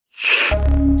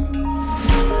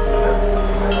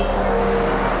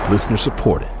Listener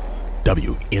supported.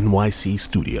 WNYC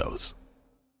Studios.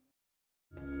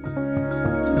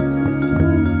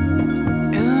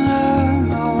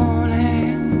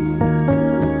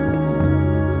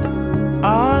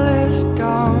 All is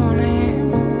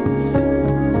dawning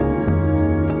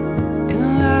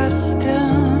in the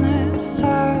stillness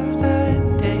of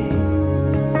the day.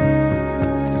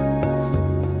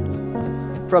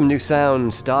 From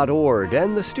newsounds.org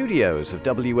and the studios of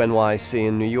WNYC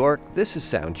in New York, this is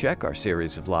Soundcheck, our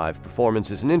series of live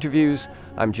performances and interviews.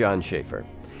 I'm John Schaefer.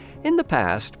 In the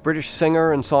past, British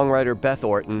singer and songwriter Beth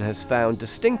Orton has found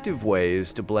distinctive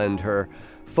ways to blend her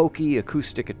folky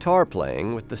acoustic guitar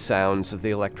playing with the sounds of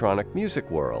the electronic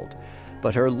music world.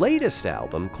 But her latest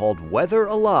album, called Weather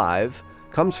Alive,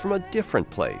 comes from a different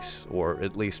place, or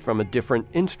at least from a different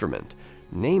instrument,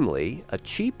 namely a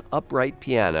cheap upright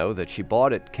piano that she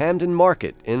bought at Camden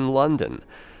Market in London.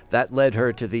 That led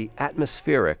her to the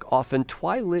atmospheric, often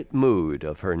twilit mood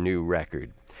of her new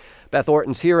record. Beth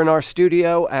Orton's here in our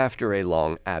studio after a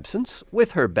long absence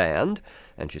with her band,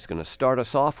 and she's going to start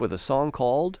us off with a song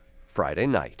called Friday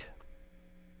Night.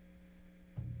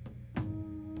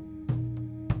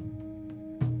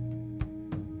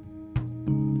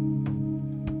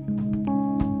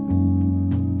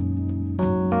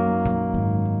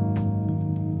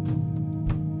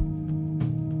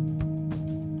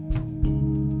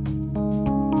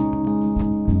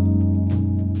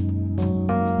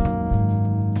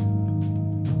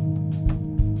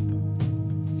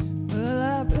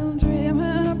 Well, I've been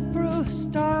dreaming of Bruce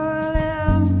Starr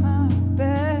in my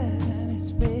bed.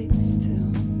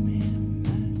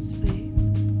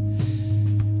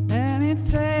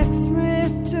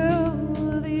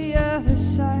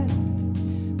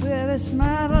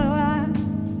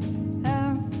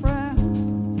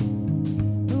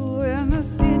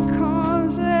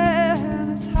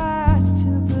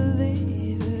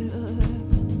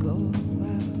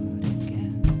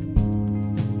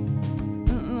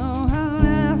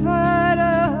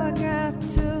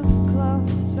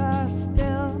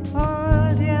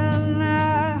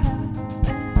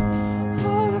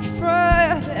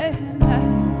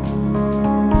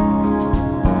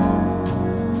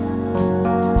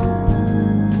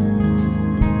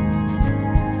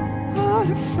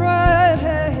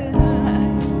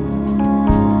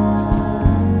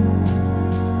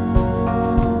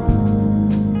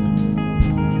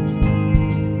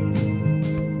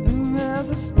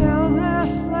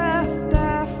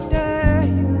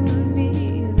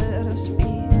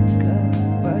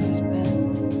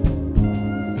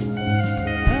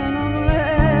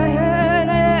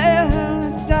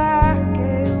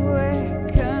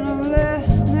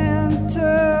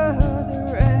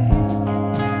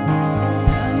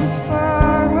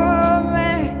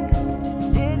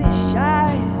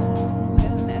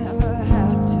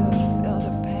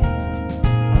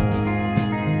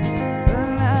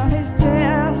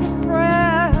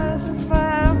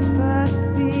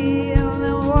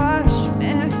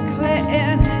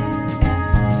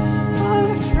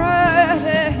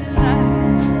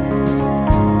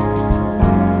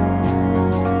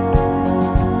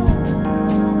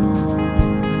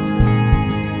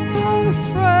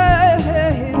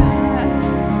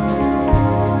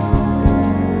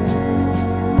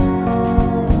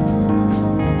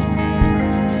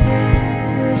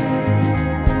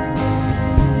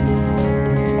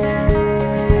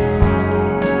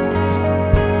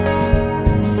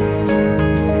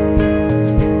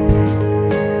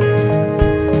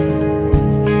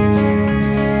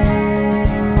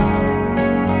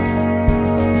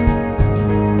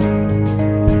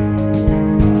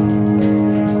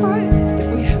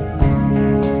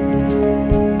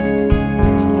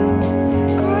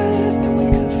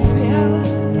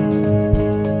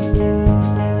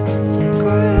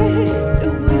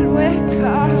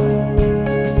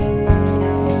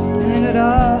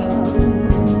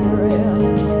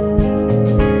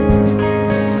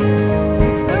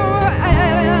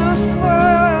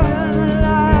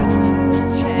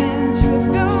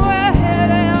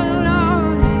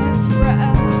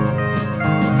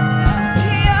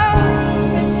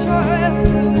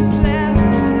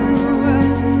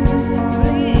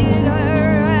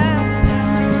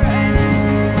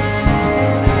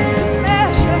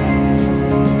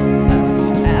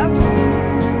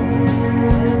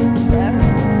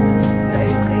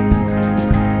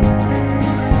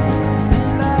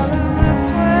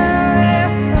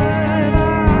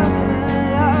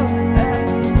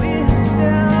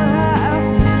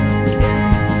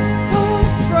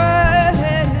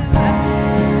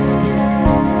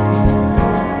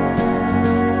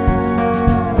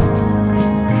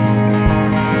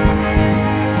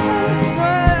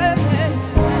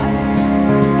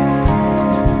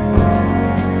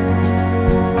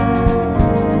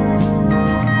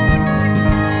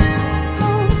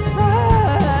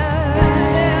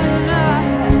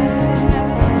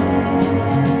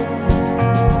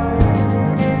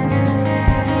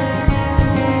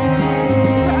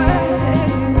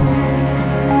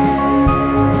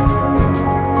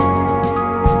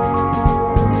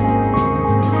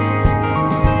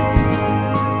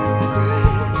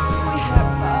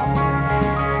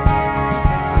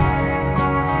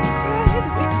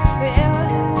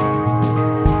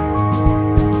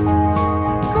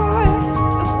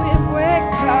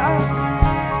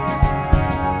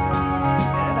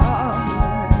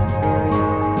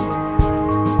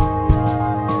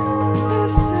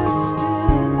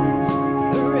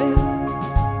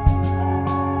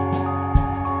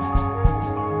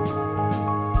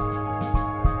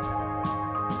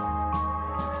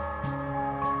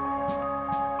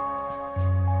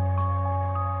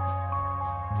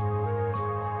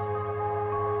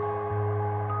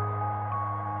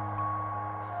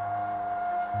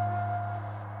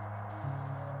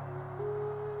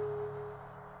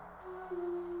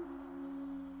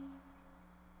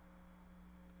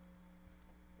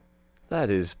 That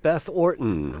is Beth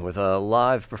Orton with a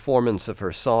live performance of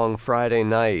her song Friday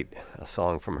Night, a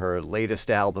song from her latest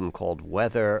album called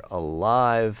Weather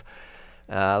Alive.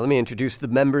 Let me introduce the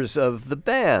members of the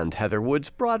band. Heather Woods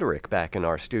Broderick back in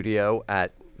our studio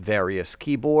at various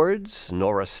keyboards.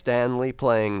 Nora Stanley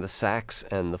playing the sax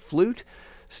and the flute.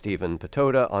 Stephen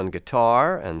Patoda on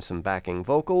guitar and some backing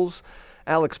vocals.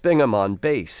 Alex Bingham on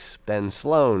bass. Ben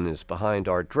Sloan is behind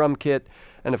our drum kit.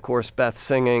 And, of course, Beth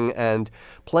singing and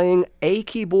playing a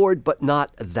keyboard, but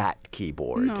not that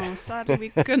keyboard. No, sadly, we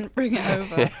couldn't bring it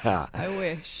over. Yeah. I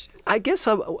wish. I guess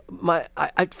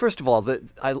first of all,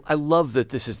 I love that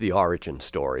this is the origin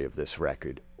story of this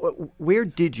record. What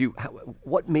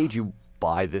made you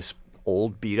buy this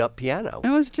old beat-up piano? It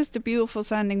was just a beautiful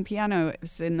sounding piano. It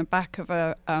was in the back of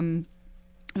a,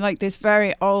 like this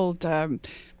very old,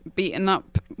 beaten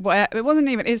up, it wasn't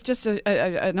even, it's just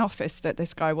an office that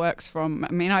this guy works from.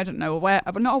 I mean, I don't know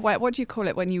what do you call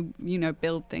it when you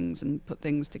build things and put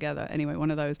things together? Anyway, one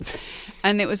of those.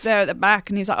 And it was there at the back,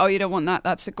 and he's like, oh, you don't want that?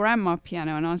 That's a grandma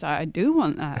piano. And I was like, I do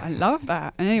want that. I love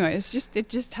that. And anyway, it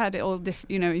just had it all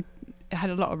it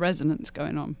had a lot of resonance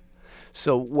going on.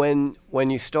 So when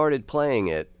you started playing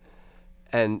it,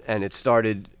 and it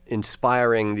started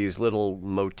inspiring these little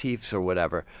motifs or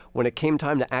whatever, when it came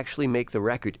time to actually make the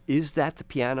record, is that the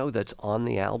piano that's on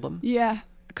the album? Yeah,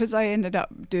 because I ended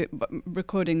up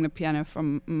recording the piano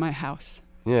from my house.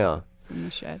 Yeah. From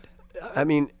the shed. I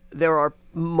mean, there are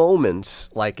moments,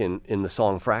 like in the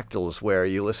song Fractals, where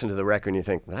you listen to the record and you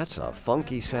think, that's a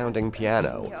funky sounding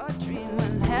piano. You're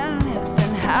dreaming and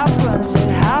anything happens, it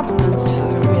happens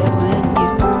for real when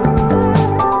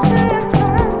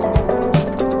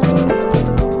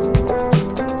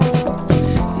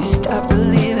you stop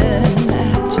believing in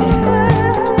magic.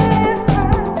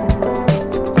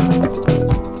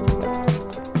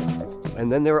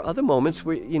 And then there are other moments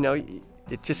where,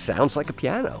 it just sounds like a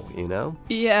piano,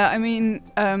 Yeah, I mean,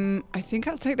 I think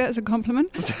I'll take that as a compliment.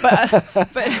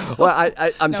 But well,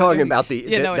 I'm talking about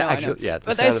the actual.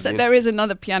 But there is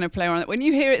another piano player on it. When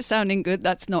you hear it sounding good,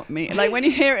 that's not me. Like when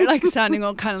you hear it like sounding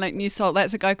all kind of like New Soul,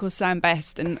 that's a guy called Sam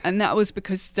Best, and that was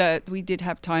because we did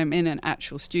have time in an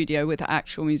actual studio with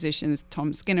actual musicians,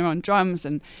 Tom Skinner on drums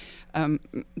and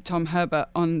Tom Herbert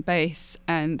on bass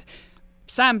and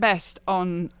Sam Best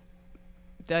on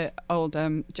the old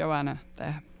Joanna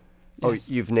there. Yes. Oh,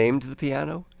 you've named the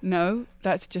piano? No,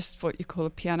 that's just what you call a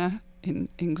piano in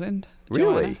England.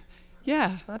 Really? Joanna.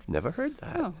 Yeah. I've never heard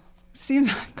that. Oh, seems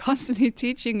I'm constantly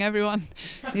teaching everyone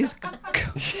these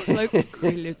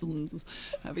colloquialisms.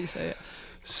 How do you say it?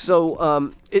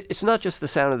 So it's not just the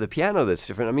sound of the piano that's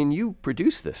different. I mean, you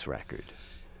produced this record.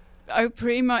 I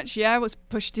pretty much, was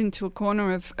pushed into a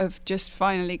corner of just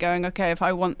finally going, okay, if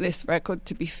I want this record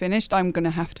to be finished, I'm going to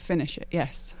have to finish it,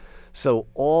 yes. So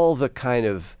all the kind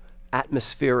of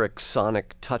atmospheric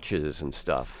sonic touches and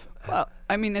stuff. Well,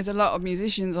 I mean, there's a lot of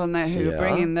musicians on there who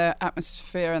bring in their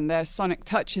atmosphere and their sonic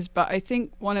touches, but I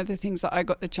think one of the things that I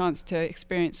got the chance to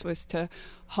experience was to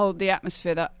hold the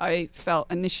atmosphere that I felt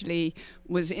initially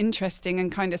was interesting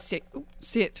and kind of see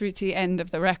it through to the end of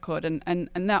the record, and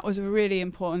that was a really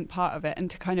important part of it,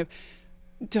 and to kind of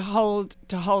to hold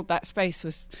that space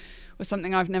was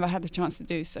something I've never had the chance to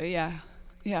do. So yeah.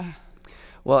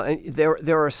 Well, and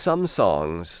there are some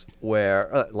songs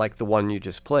where, like the one you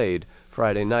just played,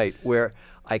 Friday Night, where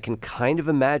I can kind of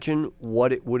imagine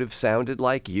what it would have sounded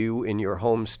like, you in your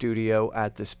home studio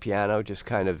at this piano, just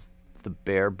kind of the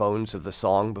bare bones of the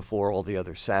song before all the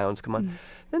other sounds come on. Mm.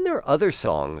 Then there are other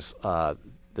songs, the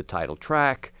title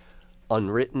track,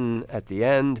 Unwritten at the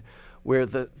end, where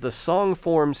the song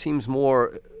form seems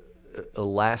more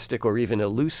elastic or even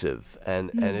elusive, and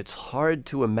it's hard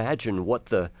to imagine what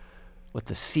the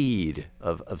seed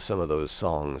of some of those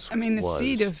songs was. I mean, the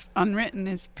seed of Unwritten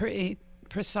is pretty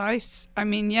precise. I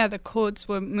mean, the chords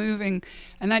were moving,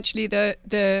 and actually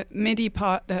the MIDI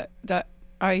part that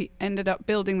I ended up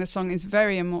building the song is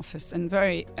very amorphous and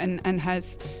and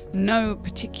has no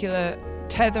particular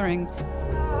tethering.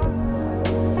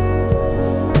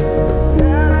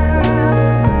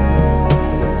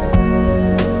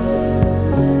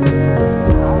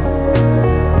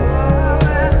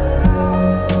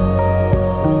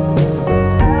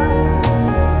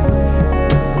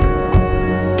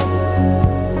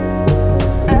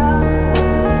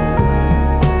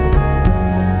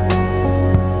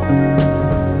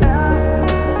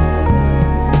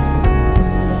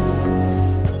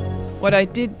 what I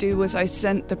did do was I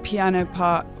sent the piano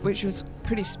part, which was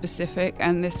pretty specific,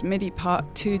 and this MIDI part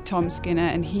to Tom Skinner,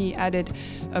 and he added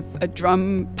a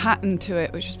drum pattern to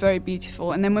it, which was very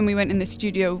beautiful. And then when we went in the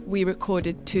studio, we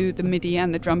recorded to the MIDI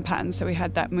and the drum pattern, so we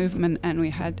had that movement and we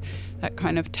had that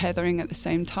kind of tethering at the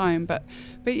same time. But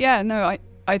yeah, no,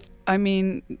 I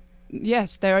mean,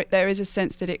 yes, there is a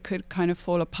sense that it could kind of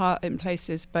fall apart in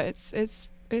places, but it's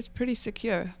pretty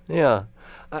secure. Yeah.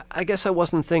 I guess I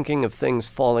wasn't thinking of things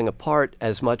falling apart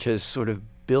as much as sort of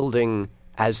building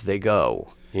as they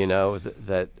go, you know,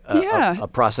 a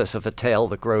process of a tale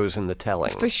that grows in the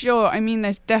telling. For sure. I mean,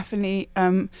 there's definitely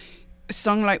a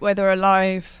song like Weather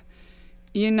Alive,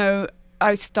 you know,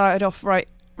 I started off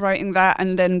writing that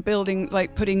and then building,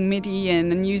 like putting MIDI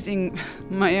in and using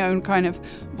my own kind of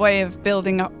way of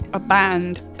building up a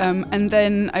band. And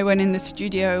then I went in the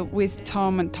studio with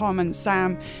Tom and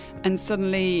Sam, and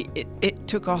suddenly it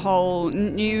took a whole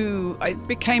new, it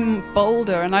became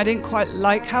bolder, and I didn't quite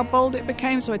like how bold it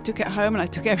became, so I took it home and I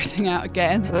took everything out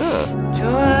again.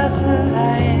 Towards the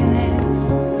lightning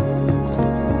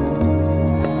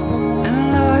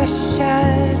and lower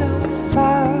shadows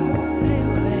far away,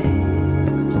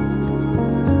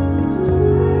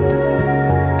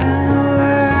 and the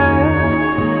world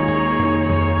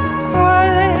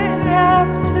crawling up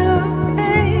to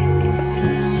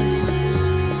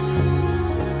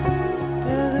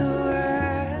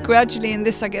gradually, and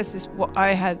this I guess is what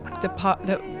I had the part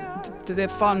that the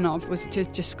fun of, was to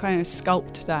just kind of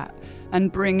sculpt that and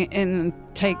bring it in and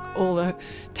take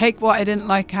what I didn't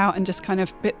like out and just kind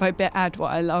of bit by bit add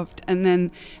what I loved. And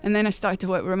then I started to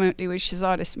work remotely with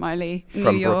Shahzada Smiley in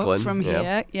New York, Brooklyn, from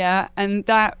here. Yeah, and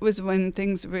that was when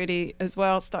things really as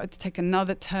well started to take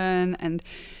another turn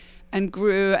and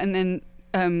grew. And then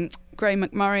Gray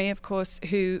McMurray, of course,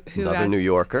 who another New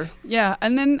Yorker. Yeah,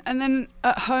 and then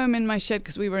at home in my shed,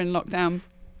 because we were in lockdown,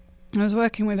 I was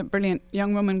working with a brilliant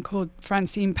young woman called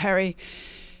Francine Perry,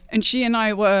 and she and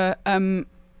I were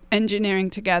engineering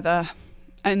together,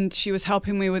 and she was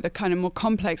helping me with a kind of more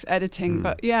complex editing.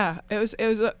 But yeah, it was.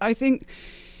 I think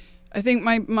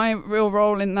my real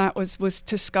role in that was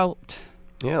to sculpt.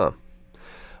 Yeah.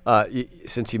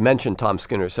 Since you mentioned Tom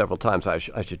Skinner several times, I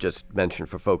should just mention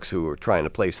for folks who are trying to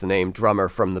place the name, drummer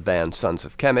from the band Sons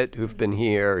of Kemet, who've been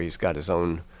here. He's got his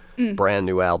own brand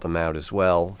new album out as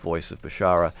well, Voice of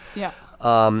Bashara. Yeah.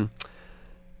 On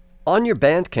your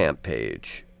Bandcamp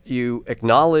page, you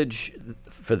acknowledge,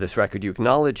 for this record, you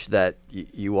acknowledge that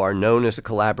you are known as a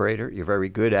collaborator. You're very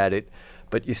good at it.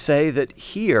 But you say that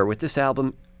here, with this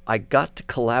album, I got to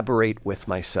collaborate with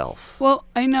myself. Well,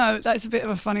 I know that's a bit of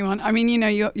a funny one. I mean, you know,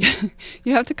 you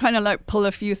have to kind of like pull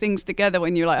a few things together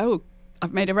when you're like, oh,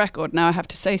 I've made a record, now I have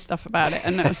to say stuff about it.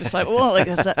 And it was just like, well, I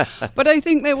guess that. But I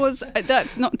think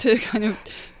that's not to kind of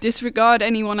disregard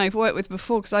anyone I've worked with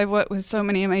before, because I've worked with so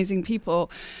many amazing people.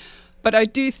 But I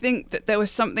do think that there was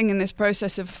something in this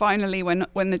process of finally when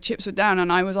the chips were down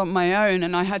and I was on my own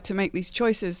and I had to make these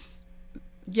choices.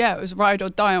 Yeah, it was ride or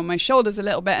die on my shoulders a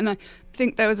little bit. And I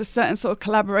think there was a certain sort of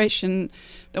collaboration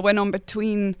that went on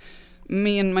between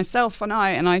me and myself and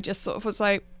I just sort of was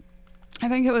like, I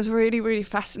think it was really, really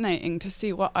fascinating to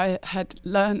see what I had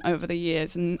learned over the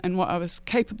years and what I was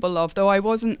capable of. Though I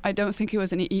don't think it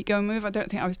was an ego move. I don't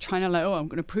think I was trying to like, oh, I'm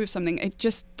going to prove something. It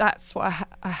just, that's what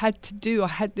I had to do. I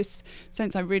had this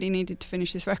sense I really needed to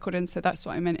finish this record. And so that's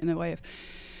what I meant in the way of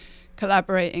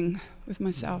collaborating with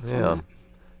myself. Yeah.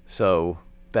 So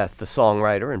Beth the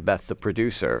songwriter and Beth the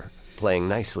producer playing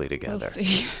nicely together. We'll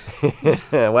see.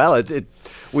 Well,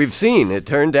 we've seen. It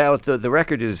turned out the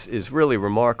record is really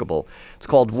remarkable. It's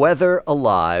called Weather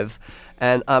Alive,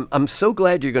 and I'm so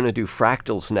glad you're going to do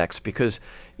Fractals next because,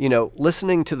 you know,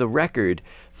 listening to the record,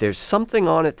 there's something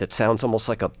on it that sounds almost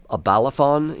like a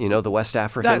balafon, you know, the West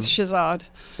African. That's Shahzad.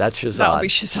 That's Shahzad. That'll be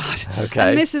Shahzad. Okay.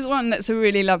 And this is one that's a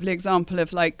really lovely example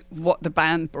of like what the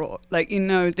band brought. Like, you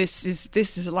know, this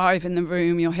is live in the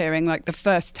room. You're hearing like the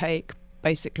first take,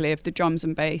 basically, of the drums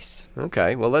and bass.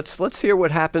 Okay, well, let's hear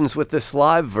what happens with this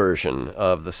live version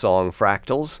of the song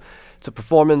Fractals. It's a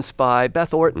performance by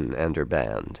Beth Orton and her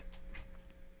band.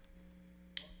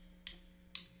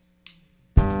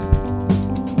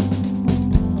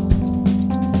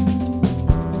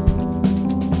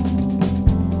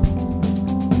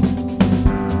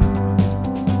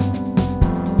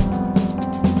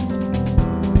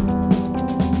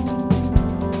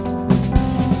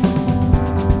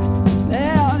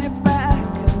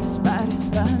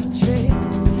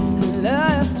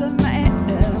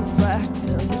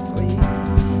 fractals agree.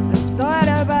 The thought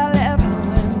about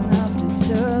living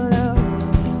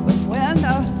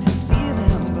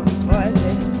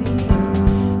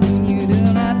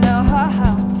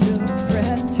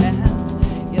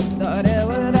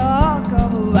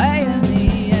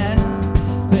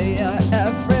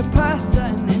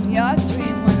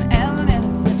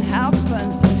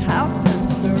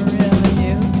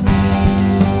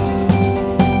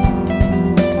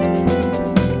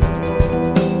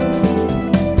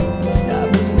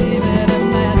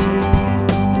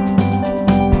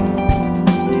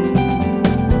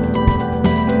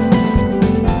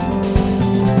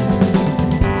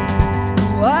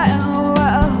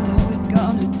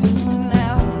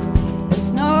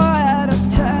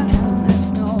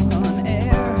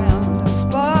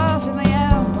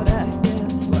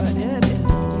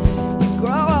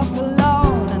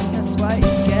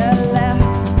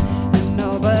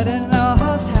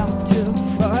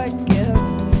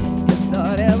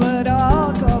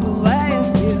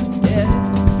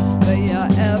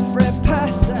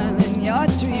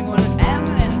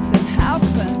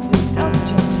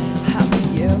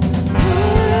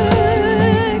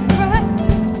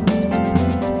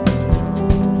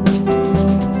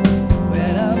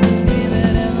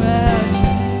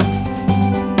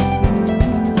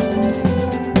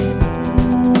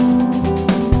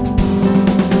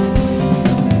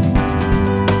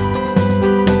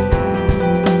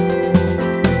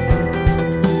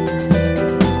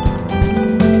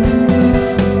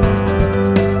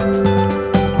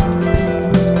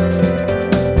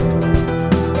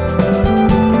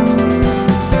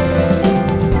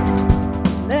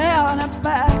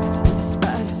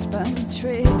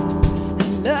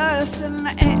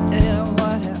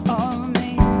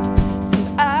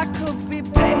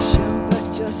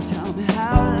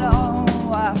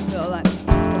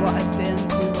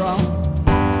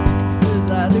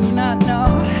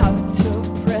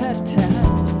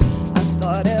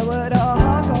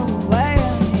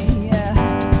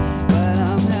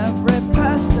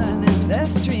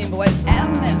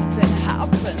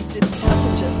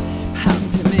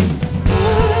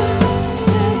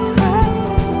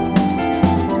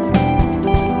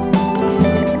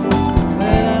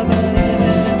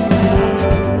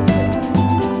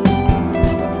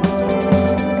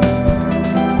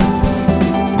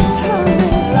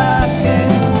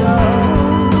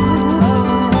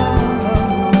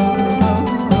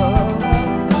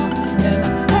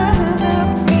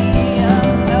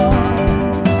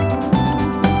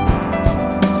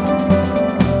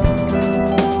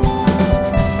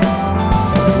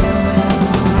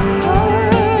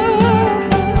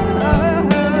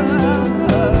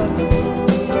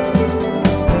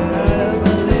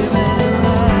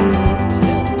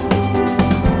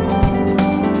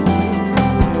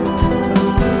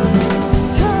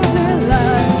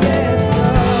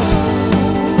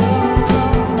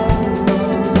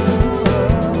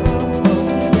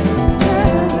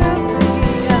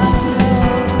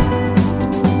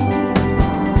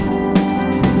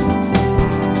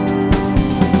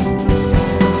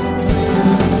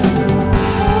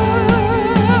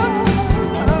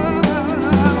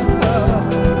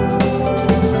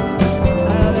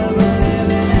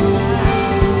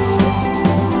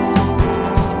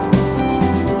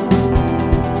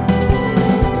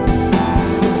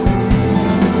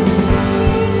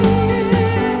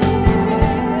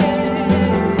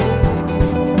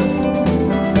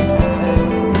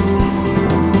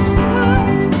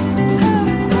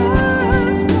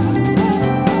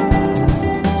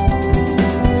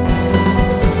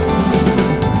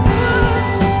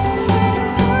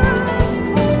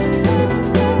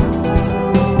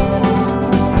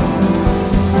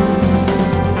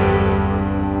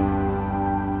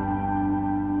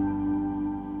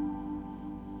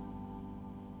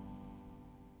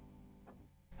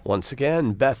Once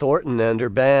again, Beth Orton and her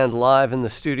band live in the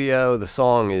studio. The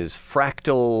song is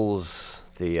Fractals.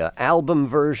 The album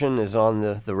version is on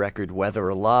the record Weather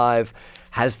Alive.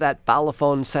 Has that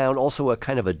balafon sound, also a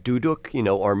kind of a duduk,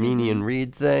 Armenian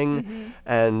reed thing.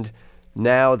 And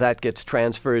now that gets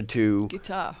transferred to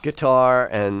guitar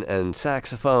and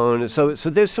saxophone. So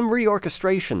there's some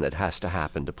reorchestration that has to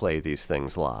happen to play these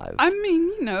things live. I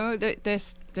mean,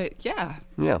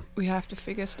 we have to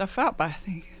figure stuff out, but I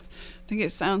think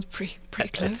it sounds pretty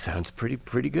close. It sounds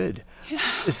pretty good. Yeah.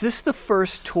 Is this the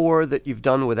first tour that you've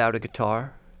done without a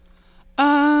guitar?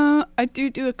 I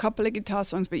do a couple of guitar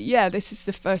songs, but yeah, this is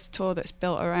the first tour that's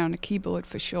built around a keyboard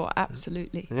for sure.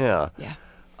 Absolutely. Yeah. Yeah.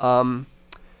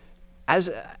 As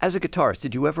a guitarist,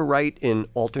 did you ever write in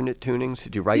alternate tunings?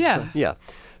 Did you write Yeah. some? Yeah.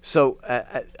 So,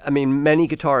 many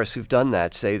guitarists who've done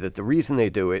that say that the reason they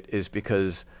do it is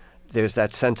because there's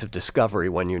that sense of discovery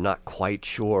when you're not quite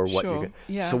sure what you're going to...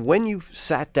 Yeah. So when you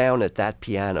sat down at that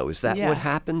piano, is that Yeah. what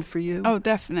happened for you? Oh,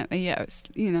 definitely. Yeah. It's,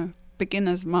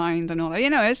 beginner's mind and all that.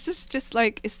 It's just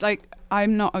like,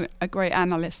 I'm not a great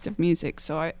analyst of music,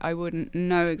 so I wouldn't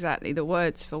know exactly the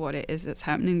words for what it is that's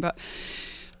happening, but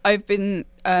I've been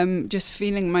just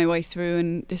feeling my way through,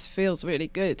 and this feels really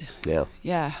good. Yeah.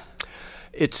 Yeah.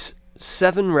 It's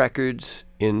 7 records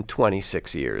in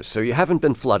 26 years, so you haven't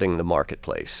been flooding the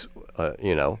marketplace,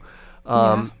 Yeah.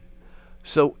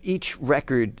 So each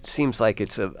record seems like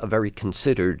it's a very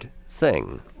considered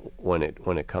thing when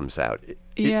it comes out.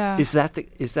 Yeah. Is that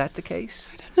the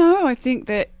case? No, I think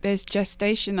that there's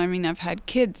gestation. I mean, I've had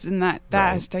kids, and that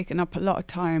Right. has taken up a lot of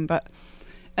time.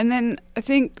 And then I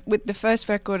think with the first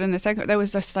record and the second, there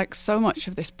was just like so much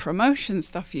of this promotion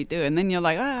stuff you do, and then you're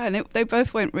like, they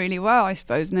both went really well, I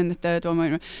suppose. And then the third one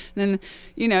went, and then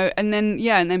and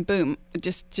then boom,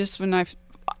 just when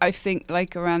I think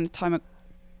like around the time of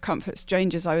Comfort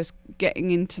Strangers, I was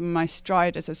getting into my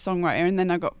stride as a songwriter, and then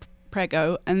I got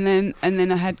preggo, and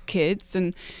then I had kids,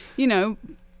 and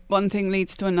one thing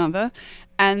leads to another,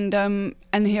 and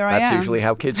here I am. That's usually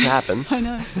how kids happen. I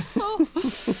know.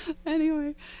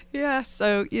 Anyway, yeah.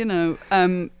 So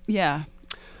yeah.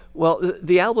 Well,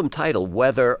 the album title,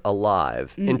 Weather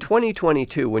Alive, in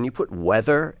 2022, when you put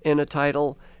weather in a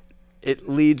title, it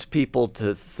leads people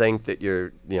to think that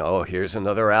you're, here's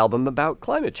another album about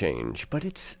climate change. But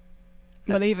it's...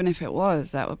 Well, even if it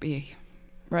was, that would be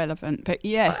relevant. But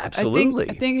yes, absolutely.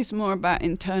 I think it's more about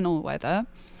internal weather,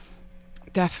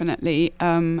 definitely.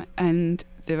 And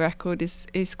the record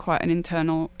is quite an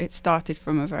internal... It started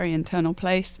from a very internal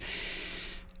place.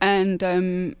 And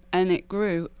it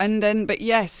grew. And then, but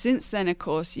yes, since then, of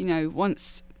course,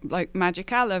 once... like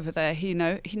Magic Al over there, he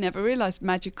never realised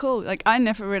magical. Like I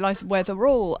never realised weather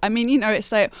all. I mean,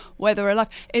 it's like Weather Alive.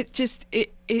 It's just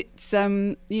it's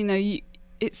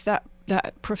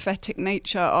that prophetic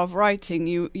nature of writing.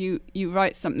 You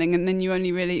write something and then you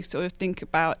only really sort of think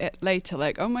about it later.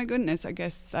 Like, oh my goodness, I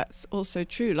guess that's also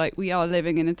true. Like we are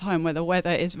living in a time where the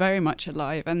weather is very much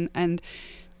alive and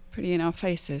pretty in our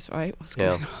faces, right? What's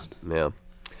going on? Yeah.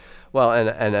 Well,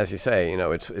 and as you say,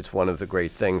 it's one of the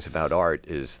great things about art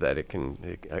is that it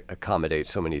can accommodate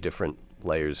so many different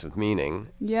layers of meaning.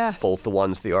 Yes. Both the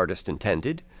ones the artist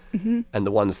intended and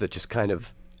the ones that just kind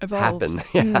of Evolved.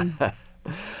 happen.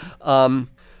 Yeah.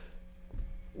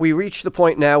 We reach the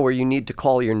point now where you need to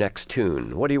call your next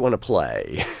tune. What do you want to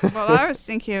play? Well, I was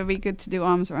thinking it would be good to do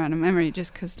Arms Around a Memory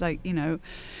just because,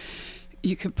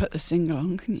 you could put the single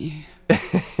on, couldn't you?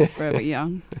 Forever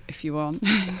Young, if you want.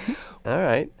 All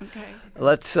right. Okay.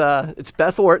 Let's. It's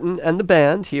Beth Orton and the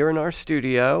band here in our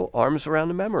studio. Arms Around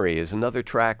a Memory is another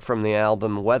track from the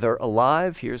album Weather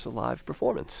Alive. Here's a live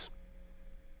performance.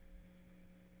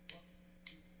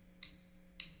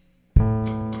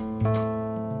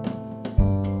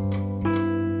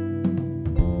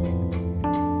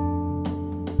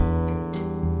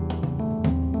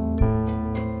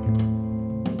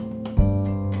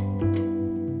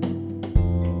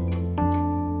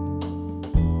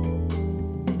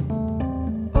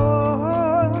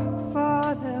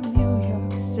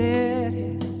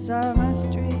 Summer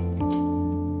streets.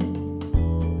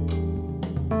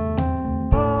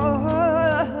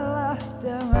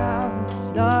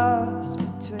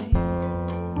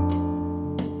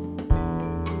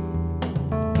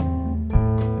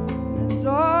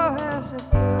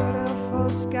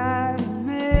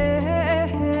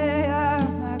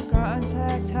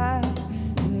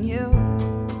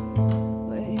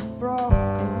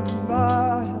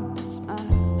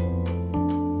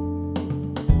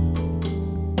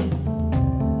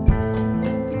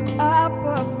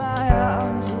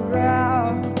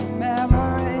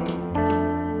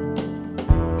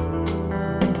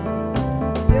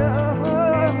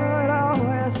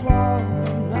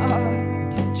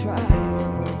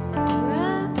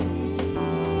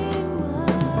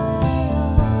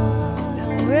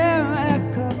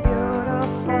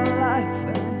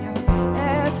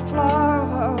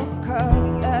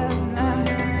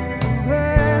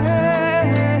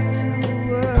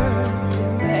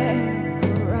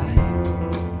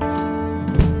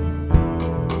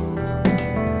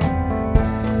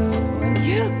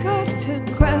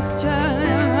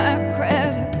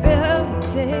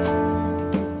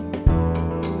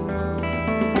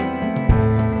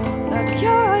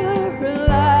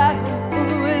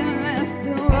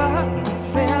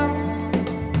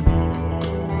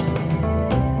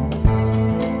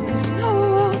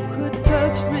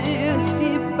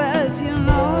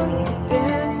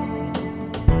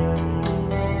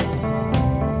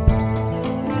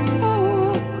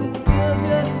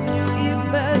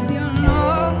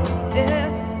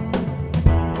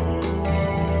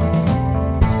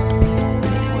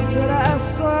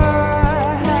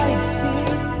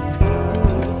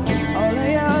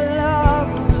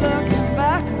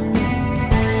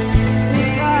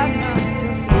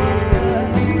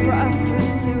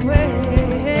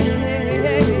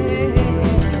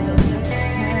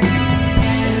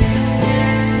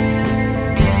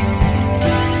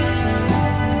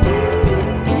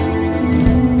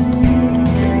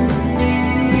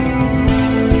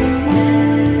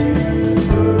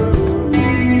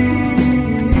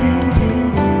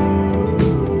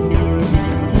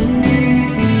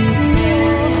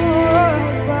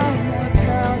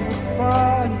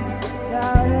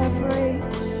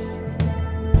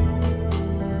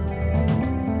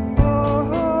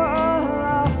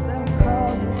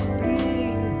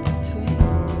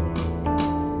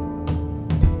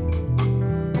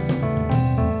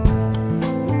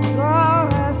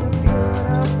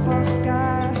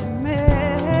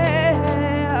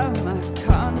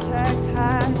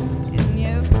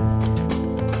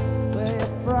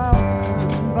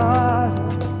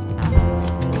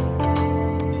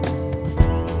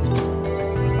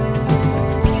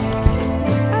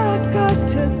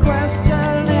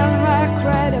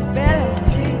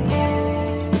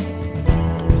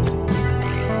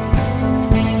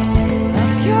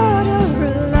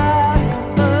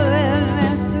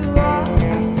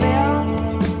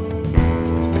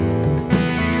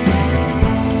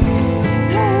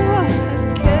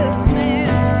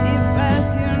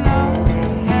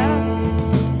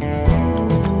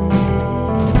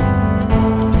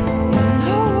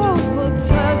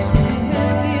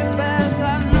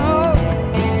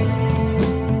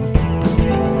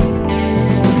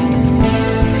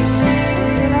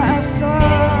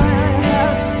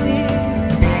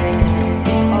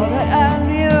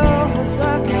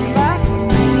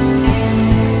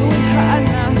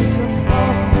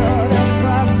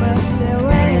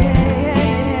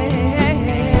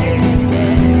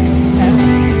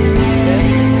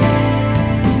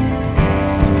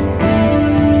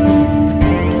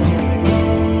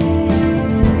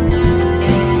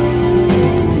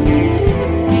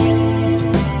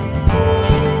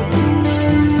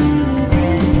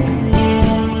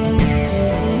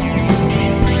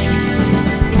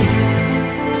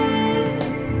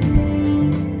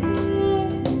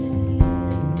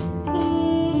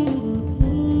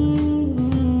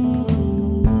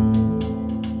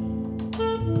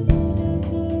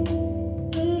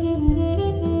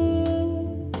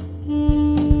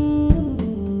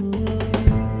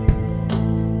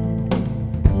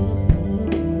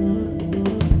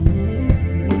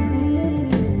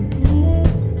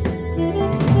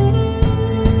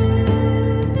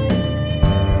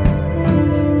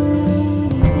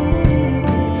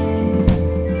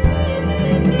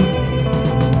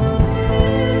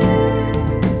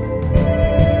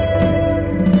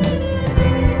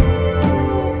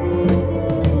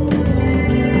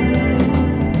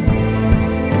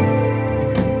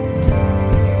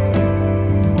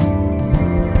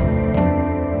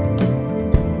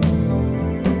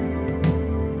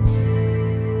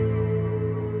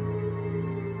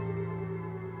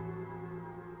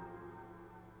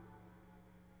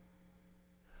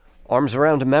 Arms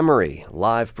Around a Memory,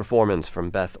 live performance from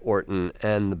Beth Orton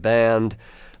and the band,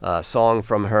 a song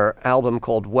from her album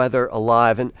called Weather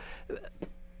Alive. And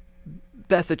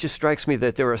Beth, it just strikes me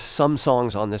that there are some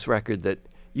songs on this record that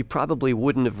you probably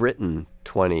wouldn't have written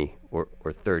 20 or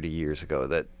 30 years ago.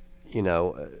 That, you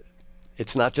know,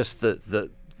 it's not just the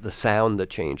sound that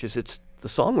changes, it's the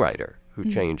songwriter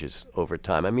who changes over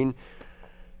time. I mean,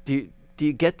 do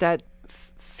you get that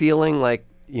feeling like,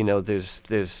 you know,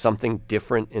 there's something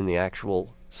different in the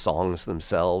actual songs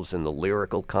themselves and the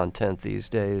lyrical content these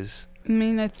days? I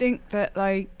mean, I think that,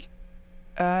 like,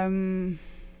 I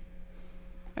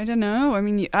don't know. I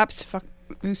mean, you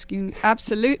absolutely.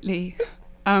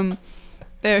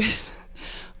 There's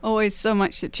always so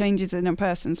much that changes in a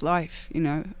person's life, you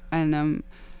know. And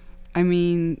I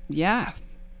mean, yeah,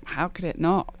 how could it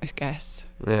not, I guess?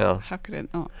 Yeah. How could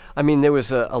it not? I mean, there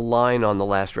was a line on the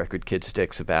last record, Kid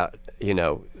Sticks, about, you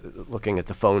know, looking at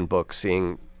the phone book,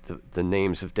 seeing the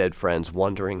names of dead friends,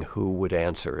 wondering who would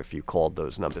answer if you called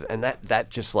those numbers. And that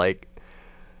just, like,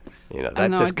 you know,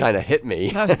 that just kind of hit me.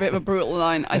 That was a bit of a brutal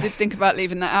line. I did think about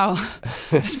leaving that out.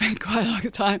 I spent quite a long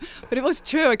time. But it was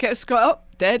true. I kept scrolling,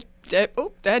 dead,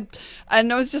 dead.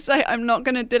 And I was just like, I'm not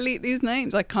going to delete these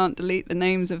names. I can't delete the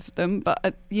names of them.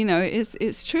 But, you know,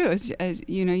 it's true. As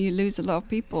you know, you lose a lot of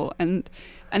people. And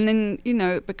then, you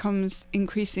know, it becomes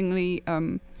increasingly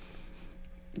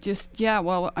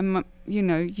you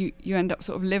know, you end up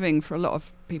sort of living for a lot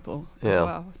of people as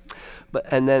well.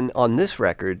 And then on this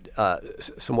record,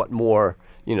 somewhat more,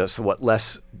 you know, somewhat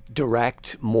less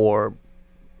direct, more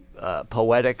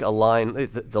poetic, a line,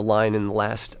 the line in the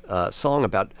last song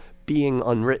about being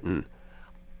unwritten.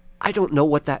 I don't know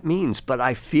what that means, but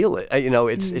I feel it. You know,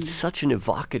 it's such an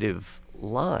evocative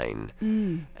line.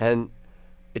 And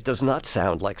it does not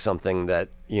sound like something that,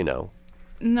 you know.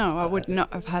 No, I would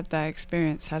not have had that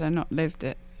experience had I not lived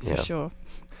it, for sure.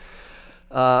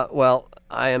 Well,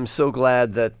 I am so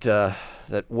glad that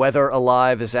Weather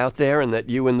Alive is out there and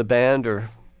that you and the band are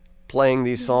playing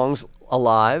these songs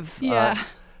alive. Yeah.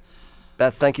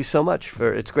 Beth, thank you so much.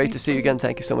 It's great to see you again.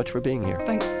 Thank you so much for being here.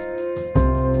 Thanks.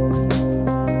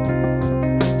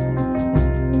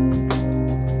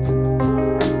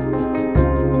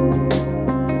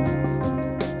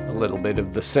 A little bit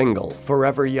of the single,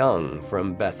 Forever Young,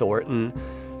 from Beth Orton.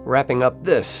 Wrapping up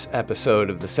this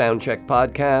episode of the Soundcheck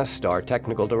podcast, our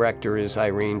technical director is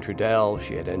Irene Trudell.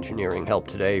 She had engineering help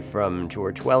today from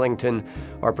George Wellington.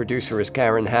 Our producer is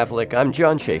Karen Havlick. I'm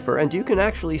John Schaefer, and you can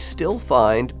actually still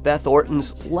find Beth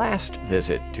Orton's last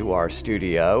visit to our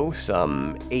studio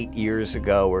some 8 years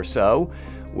ago or so,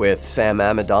 with Sam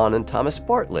Amidon and Thomas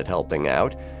Bartlett helping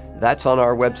out. That's on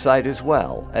our website as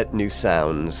well at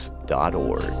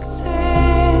newsounds.org.